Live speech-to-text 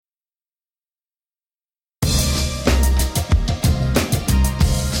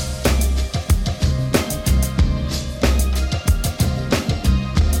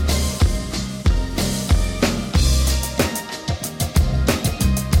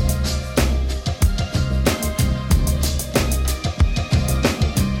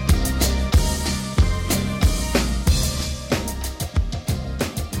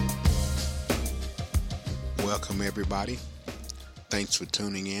everybody. Thanks for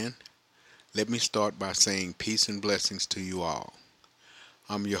tuning in. Let me start by saying peace and blessings to you all.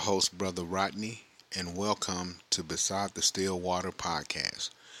 I'm your host, Brother Rodney, and welcome to Beside the Still Water podcast.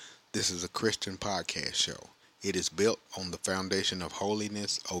 This is a Christian podcast show. It is built on the foundation of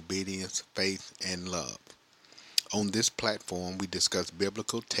holiness, obedience, faith, and love. On this platform, we discuss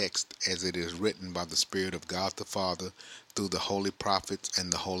biblical text as it is written by the Spirit of God the Father through the holy prophets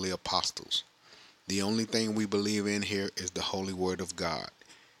and the holy apostles. The only thing we believe in here is the holy word of God,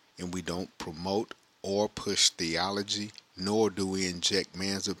 and we don't promote or push theology, nor do we inject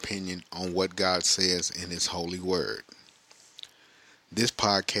man's opinion on what God says in his holy word. This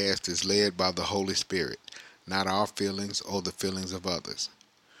podcast is led by the Holy Spirit, not our feelings or the feelings of others.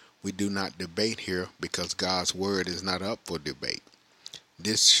 We do not debate here because God's word is not up for debate.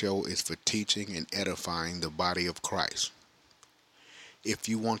 This show is for teaching and edifying the body of Christ. If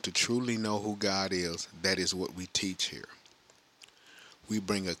you want to truly know who God is, that is what we teach here. We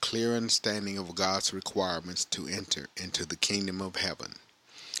bring a clear understanding of God's requirements to enter into the kingdom of heaven,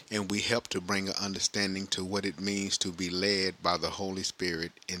 and we help to bring an understanding to what it means to be led by the Holy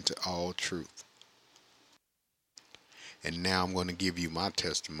Spirit into all truth. And now I'm going to give you my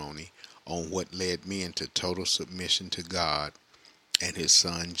testimony on what led me into total submission to God and His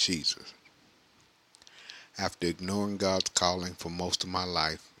Son Jesus. After ignoring God's calling for most of my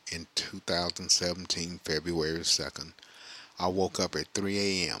life, in 2017, February 2nd, I woke up at 3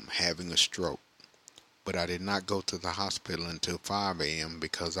 a.m. having a stroke. But I did not go to the hospital until 5 a.m.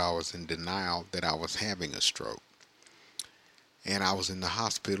 because I was in denial that I was having a stroke. And I was in the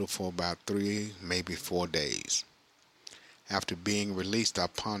hospital for about 3, maybe 4 days. After being released, I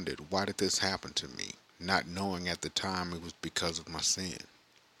pondered, why did this happen to me? Not knowing at the time it was because of my sin.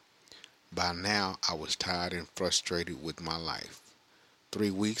 By now, I was tired and frustrated with my life.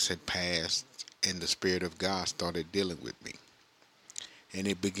 3 weeks had passed, and the Spirit of God started dealing with me. And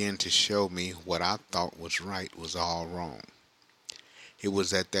it began to show me what I thought was right was all wrong. It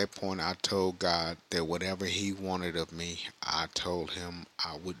was at that point I told God that whatever He wanted of me, I told Him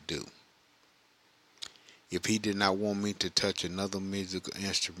I would do. If He did not want me to touch another musical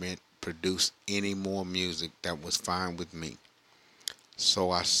instrument, produce any more music, that was fine with me.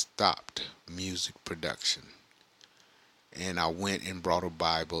 So I stopped music production. And I went and brought a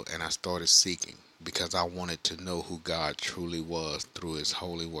Bible and I started seeking because I wanted to know who God truly was through His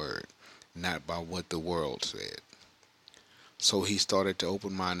holy word, not by what the world said. So He started to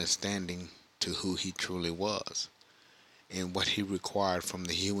open my understanding to who He truly was and what He required from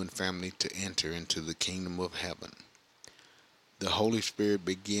the human family to enter into the kingdom of heaven. The Holy Spirit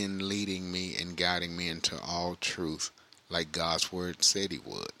began leading me and guiding me into all truth like God's word said He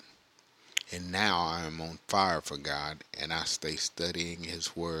would. And now I am on fire for God and I stay studying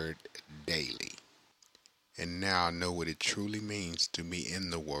His word daily. And now I know what it truly means to be in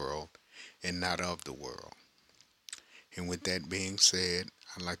the world and not of the world. And with that being said,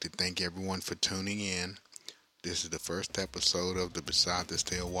 I'd like to thank everyone for tuning in. This is the first episode of the Beside the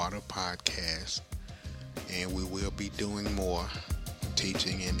Still Water podcast. And we will be doing more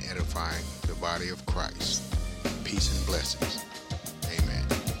teaching and edifying the body of Christ. Peace and blessings.